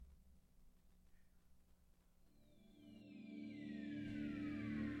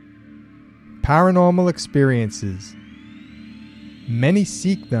paranormal experiences. Many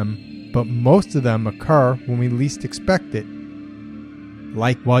seek them, but most of them occur when we least expect it.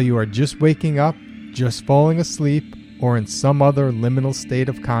 Like while you are just waking up, just falling asleep, or in some other liminal state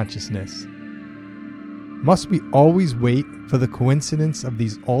of consciousness. Must we always wait for the coincidence of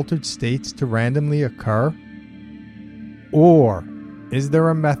these altered states to randomly occur? Or is there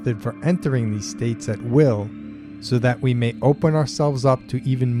a method for entering these states at will so that we may open ourselves up to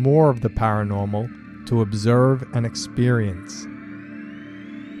even more of the paranormal to observe and experience?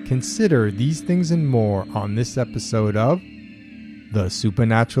 Consider these things and more on this episode of The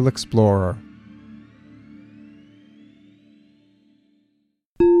Supernatural Explorer.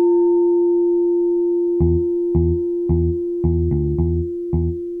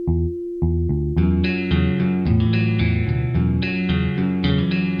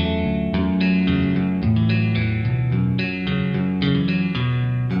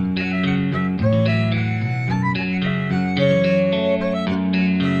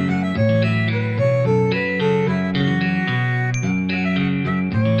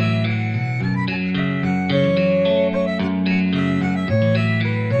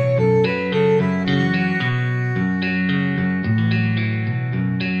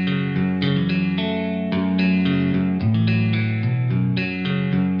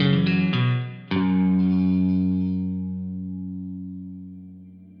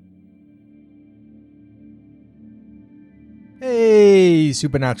 Hey,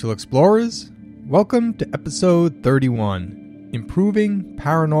 Supernatural Explorers! Welcome to episode 31, Improving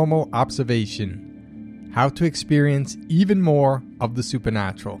Paranormal Observation, How to Experience Even More of the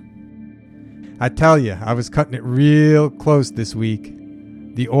Supernatural. I tell you, I was cutting it real close this week.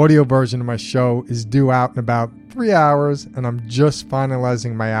 The audio version of my show is due out in about 3 hours, and I'm just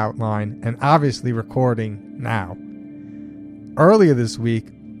finalizing my outline and obviously recording now. Earlier this week,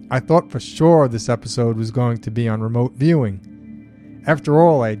 I thought for sure this episode was going to be on remote viewing. After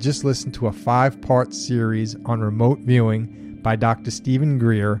all, I just listened to a 5-part series on remote viewing by Dr. Stephen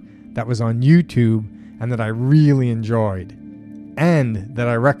Greer that was on YouTube and that I really enjoyed, and that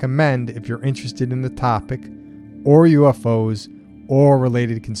I recommend if you're interested in the topic, or UFOs, or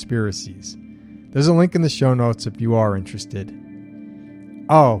related conspiracies. There's a link in the show notes if you are interested.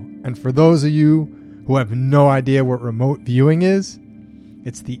 Oh, and for those of you who have no idea what remote viewing is,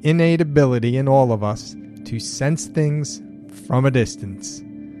 it's the innate ability in all of us to sense things from a distance,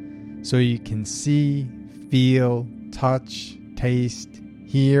 so you can see, feel, touch, taste,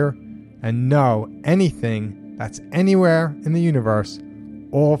 hear, and know anything that's anywhere in the universe,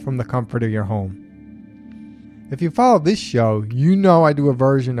 all from the comfort of your home. If you follow this show, you know I do a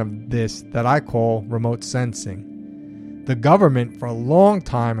version of this that I call remote sensing. The government for a long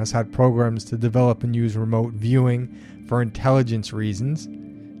time has had programs to develop and use remote viewing for intelligence reasons,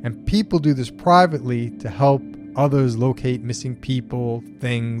 and people do this privately to help others locate missing people,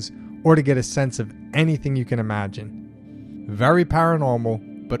 things, or to get a sense of anything you can imagine. Very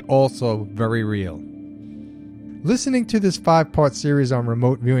paranormal, but also very real. Listening to this 5-part series on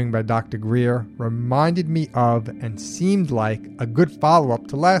remote viewing by Dr. Greer reminded me of and seemed like a good follow-up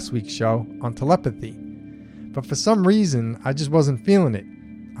to last week's show on telepathy. But for some reason, I just wasn't feeling it.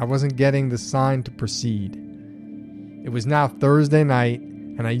 I wasn't getting the sign to proceed. It was now Thursday night,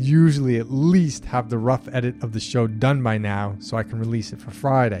 and I usually at least have the rough edit of the show done by now so I can release it for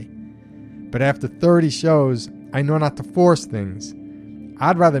Friday. But after 30 shows, I know not to force things.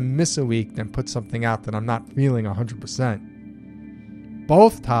 I'd rather miss a week than put something out that I'm not feeling 100%.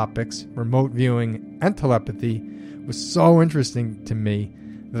 Both topics, remote viewing and telepathy, was so interesting to me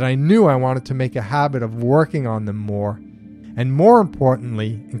that I knew I wanted to make a habit of working on them more, and more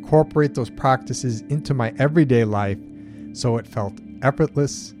importantly, incorporate those practices into my everyday life so it felt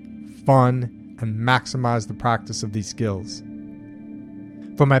effortless, fun, and maximize the practice of these skills.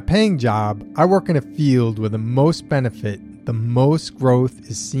 For my paying job, I work in a field where the most benefit, the most growth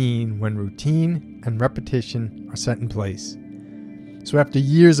is seen when routine and repetition are set in place. So after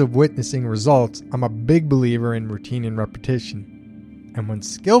years of witnessing results, I'm a big believer in routine and repetition. And when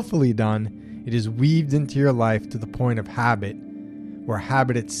skillfully done, it is weaved into your life to the point of habit, where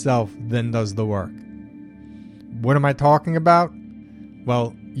habit itself then does the work. What am I talking about?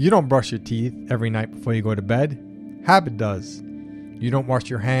 Well, you don't brush your teeth every night before you go to bed. Habit does. You don't wash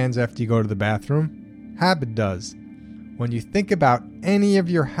your hands after you go to the bathroom. Habit does. When you think about any of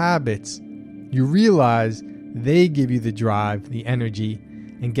your habits, you realize they give you the drive, the energy,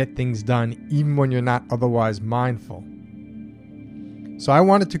 and get things done even when you're not otherwise mindful. So I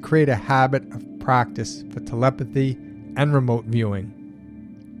wanted to create a habit of practice for telepathy and remote viewing.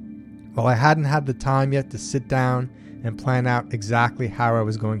 Well, I hadn't had the time yet to sit down and plan out exactly how I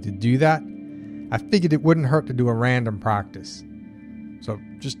was going to do that, I figured it wouldn't hurt to do a random practice. So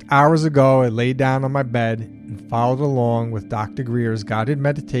just hours ago, I laid down on my bed and followed along with Dr. Greer's guided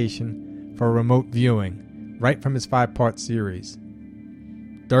meditation for remote viewing, right from his 5-part series.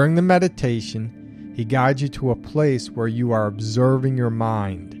 During the meditation, he guides you to a place where you are observing your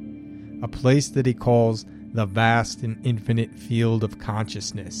mind, a place that he calls the vast and infinite field of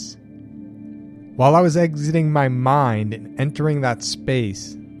consciousness. While I was exiting my mind and entering that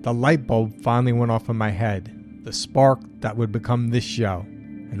space, the light bulb finally went off in my head, the spark that would become this show,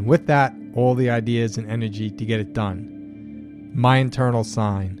 and with that, all the ideas and energy to get it done. My internal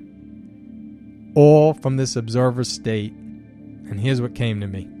sign. All from this observer state, and here's what came to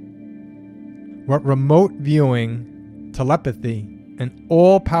me. What remote viewing, telepathy, and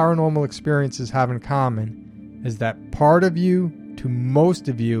all paranormal experiences have in common is that part of you, to most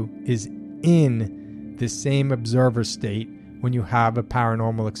of you, is in the same observer state when you have a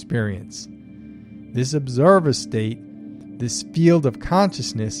paranormal experience. This observer state, this field of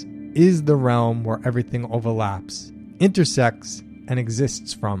consciousness, is the realm where everything overlaps, intersects, and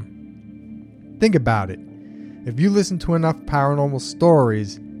exists from. Think about it. If you listen to enough paranormal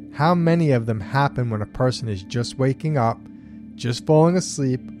stories, how many of them happen when a person is just waking up, just falling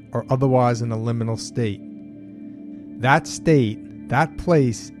asleep, or otherwise in a liminal state? That state, that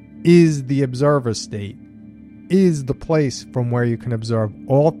place, is the observer state, is the place from where you can observe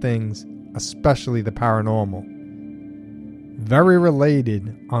all things, especially the paranormal. Very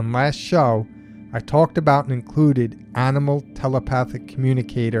related, on last show, I talked about and included animal telepathic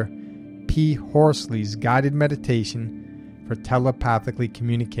communicator P. Horsley's guided meditation for telepathically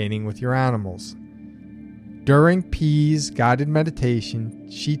communicating with your animals. During P's guided meditation,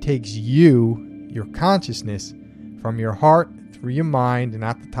 she takes you, your consciousness, from your heart through your mind and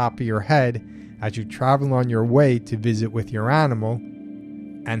at the top of your head as you travel on your way to visit with your animal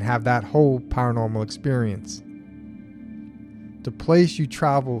and have that whole paranormal experience. The place you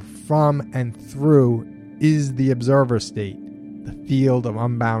travel from and through is the observer state, the field of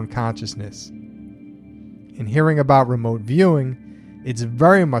unbound consciousness. In hearing about remote viewing, it's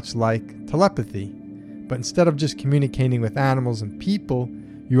very much like telepathy, but instead of just communicating with animals and people,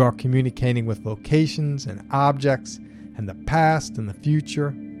 you are communicating with locations and objects and the past and the future.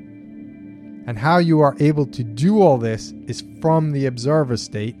 And how you are able to do all this is from the observer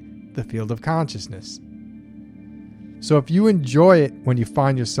state, the field of consciousness. So if you enjoy it when you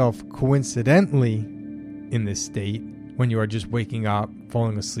find yourself coincidentally in this state, when you are just waking up,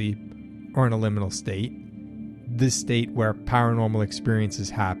 falling asleep, or in a liminal state, this state where paranormal experiences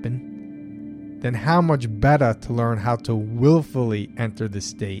happen, then how much better to learn how to willfully enter this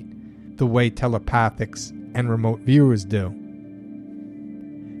state the way telepathics and remote viewers do.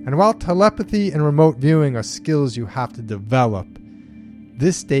 And while telepathy and remote viewing are skills you have to develop,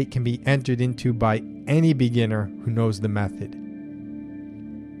 this state can be entered into by any beginner who knows the method.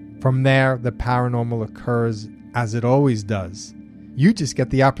 From there, the paranormal occurs as it always does. You just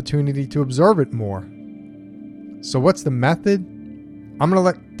get the opportunity to observe it more. So what's the method? I'm going to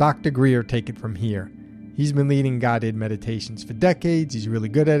let Dr. Greer take it from here. He's been leading guided meditations for decades. He's really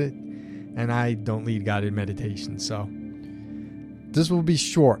good at it. And I don't lead guided meditations, so this will be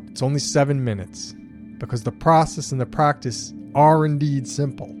short. It's only 7 minutes because the process and the practice are indeed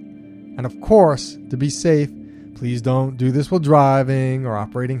simple. And of course, to be safe, please don't do this while driving or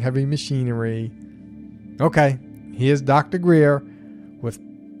operating heavy machinery. Okay, here's Dr. Greer with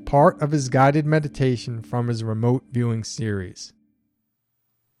part of his guided meditation from his remote viewing series.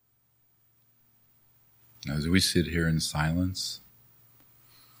 As we sit here in silence,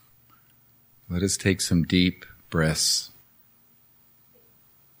 let us take some deep breaths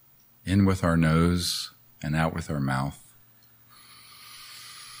in with our nose and out with our mouth.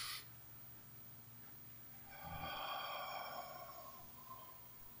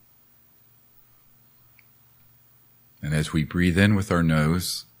 And as we breathe in with our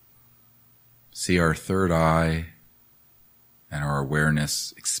nose, see our third eye and our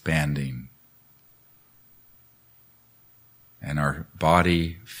awareness expanding, and our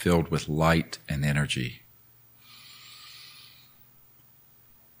body filled with light and energy.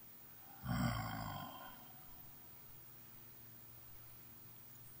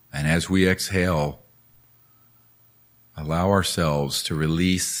 And as we exhale, allow ourselves to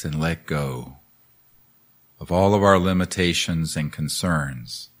release and let go of all of our limitations and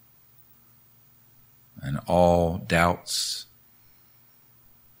concerns and all doubts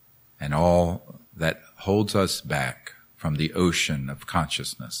and all that holds us back from the ocean of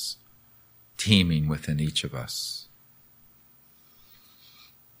consciousness teeming within each of us.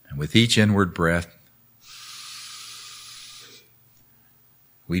 And with each inward breath,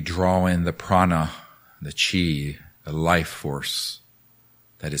 we draw in the prana, the chi, the life force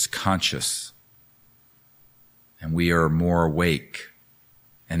that is conscious, and we are more awake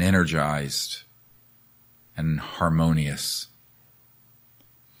and energized and harmonious.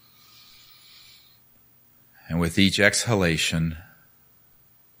 And with each exhalation,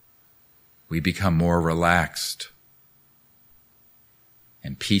 we become more relaxed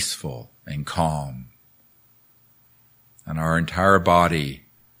and peaceful and calm. And our entire body,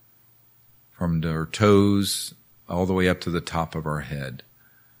 from our toes all the way up to the top of our head,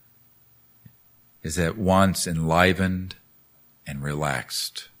 is at once enlivened and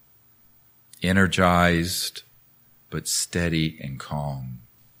relaxed, energized but steady and calm.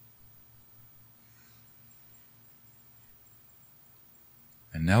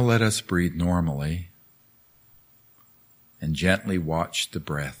 And now let us breathe normally and gently watch the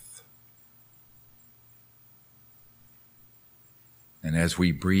breath. And as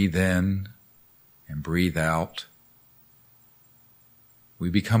we breathe in and breathe out, we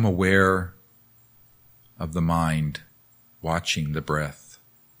become aware of the mind watching the breath.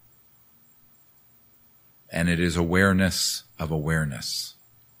 And it is awareness of awareness.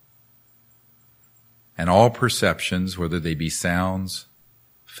 And all perceptions, whether they be sounds,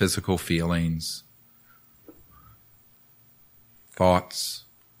 physical feelings, thoughts,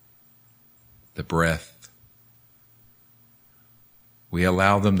 the breath, we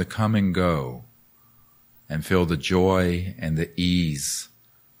allow them to come and go and feel the joy and the ease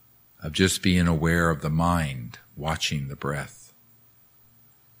of just being aware of the mind, watching the breath,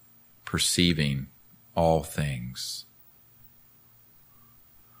 perceiving all things.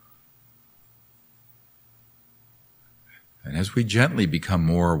 And as we gently become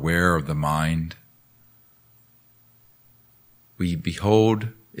more aware of the mind, we behold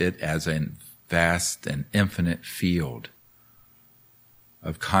it as a vast and infinite field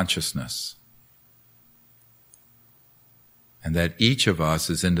of consciousness. And that each of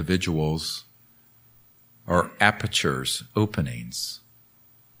us as individuals are apertures, openings,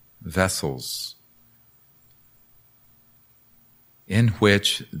 vessels, in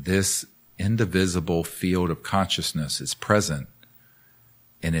which this indivisible field of consciousness is present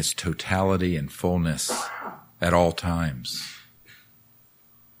in its totality and fullness at all times.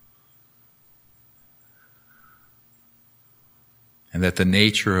 And that the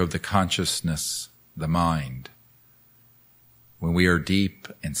nature of the consciousness, the mind, when we are deep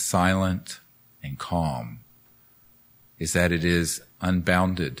and silent and calm, is that it is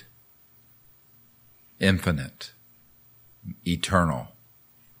unbounded, infinite, eternal.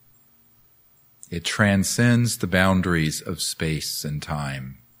 It transcends the boundaries of space and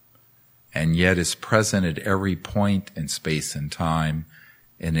time, and yet is present at every point in space and time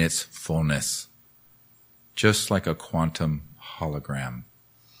in its fullness, just like a quantum hologram.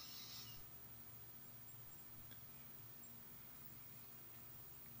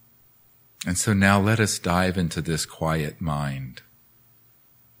 And so now let us dive into this quiet mind,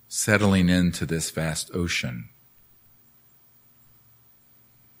 settling into this vast ocean.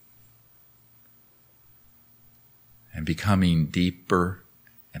 And becoming deeper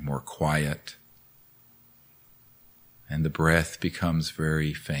and more quiet. And the breath becomes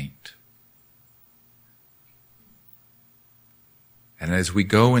very faint. And as we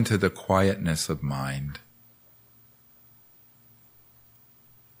go into the quietness of mind,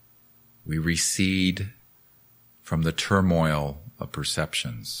 we recede from the turmoil of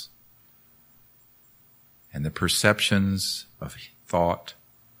perceptions. And the perceptions of thought,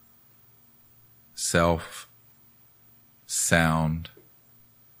 self, sound,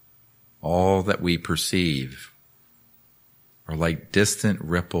 all that we perceive are like distant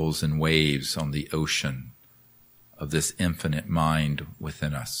ripples and waves on the ocean of this infinite mind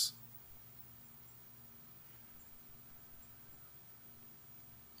within us.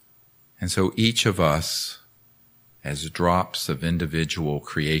 And so each of us, as drops of individual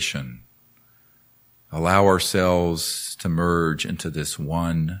creation, allow ourselves to merge into this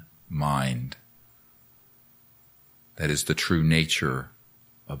one mind that is the true nature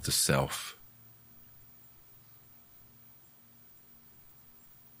of the self.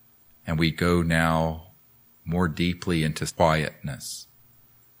 And we go now more deeply into quietness,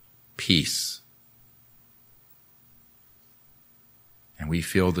 peace. And we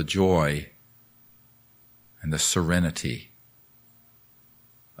feel the joy and the serenity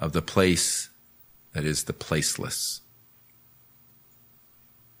of the place that is the placeless,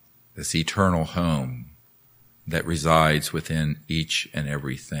 this eternal home that resides within each and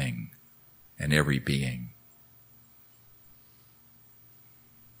everything and every being.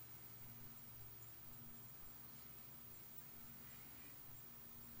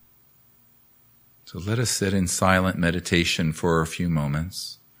 So let us sit in silent meditation for a few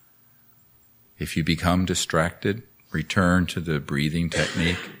moments. If you become distracted, return to the breathing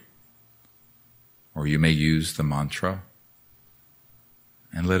technique, or you may use the mantra.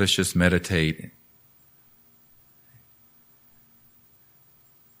 And let us just meditate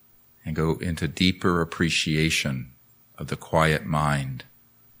and go into deeper appreciation of the quiet mind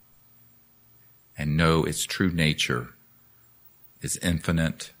and know its true nature is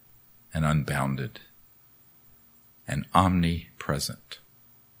infinite and unbounded and omnipresent.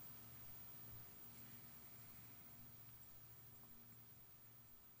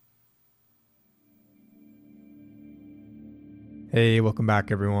 Hey, welcome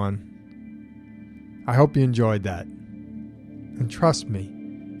back everyone. I hope you enjoyed that. And trust me,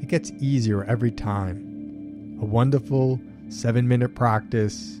 it gets easier every time. A wonderful 7-minute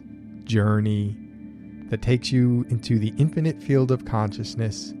practice, journey that takes you into the infinite field of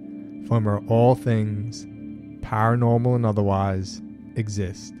consciousness from where all things, paranormal and otherwise,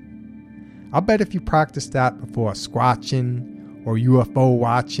 exist. I'll bet if you practice that before squatching or UFO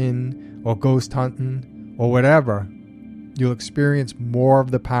watching or ghost hunting or whatever, you'll experience more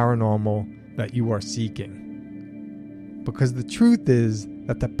of the paranormal that you are seeking. Because the truth is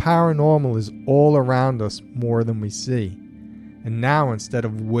that the paranormal is all around us more than we see. And now, instead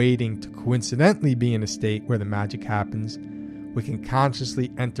of waiting to coincidentally be in a state where the magic happens, we can consciously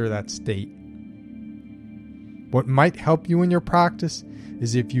enter that state. What might help you in your practice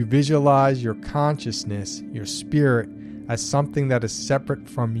is if you visualize your consciousness, your spirit, as something that is separate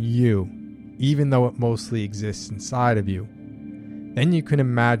from you, even though it mostly exists inside of you. Then you can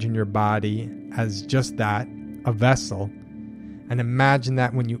imagine your body as just that, a vessel, and imagine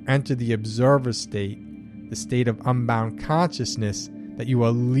that when you enter the observer state, the state of unbound consciousness, that you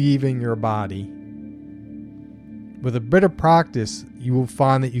are leaving your body. With a bit of practice, you will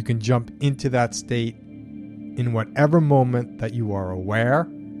find that you can jump into that state in whatever moment that you are aware,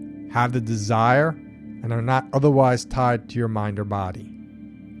 have the desire, and are not otherwise tied to your mind or body.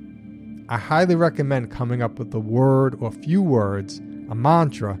 I highly recommend coming up with a word or few words, a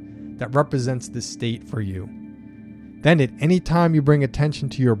mantra, that represents this state for you. Then at any time you bring attention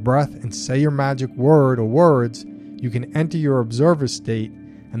to your breath and say your magic word or words, you can enter your observer state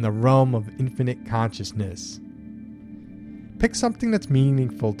and the realm of infinite consciousness. Pick something that's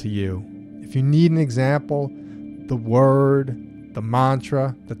meaningful to you. If you need an example, the word, the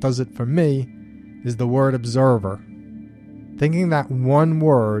mantra that does it for me is the word observer. Thinking that one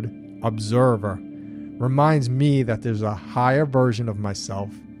word, observer, reminds me that there's a higher version of myself,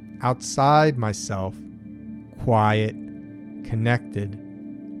 outside myself, quiet, connected,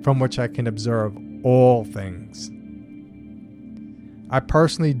 from which I can observe all things. I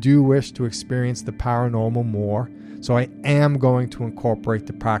personally do wish to experience the paranormal more, so I am going to incorporate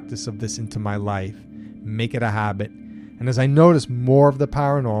the practice of this into my life, make it a habit, and as I notice more of the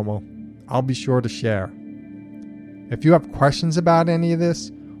paranormal, I'll be sure to share. If you have questions about any of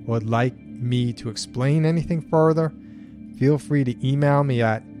this, or would like me to explain anything further, feel free to email me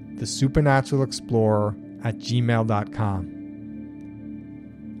at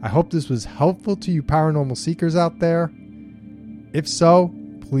thesupernaturalexplorer@gmail.com. I hope this was helpful to you paranormal seekers out there. If so,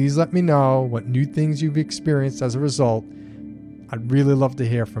 please let me know what new things you've experienced as a result. I'd really love to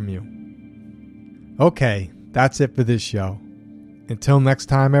hear from you. Okay, that's it for this show. Until next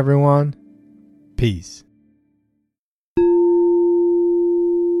time, everyone, peace.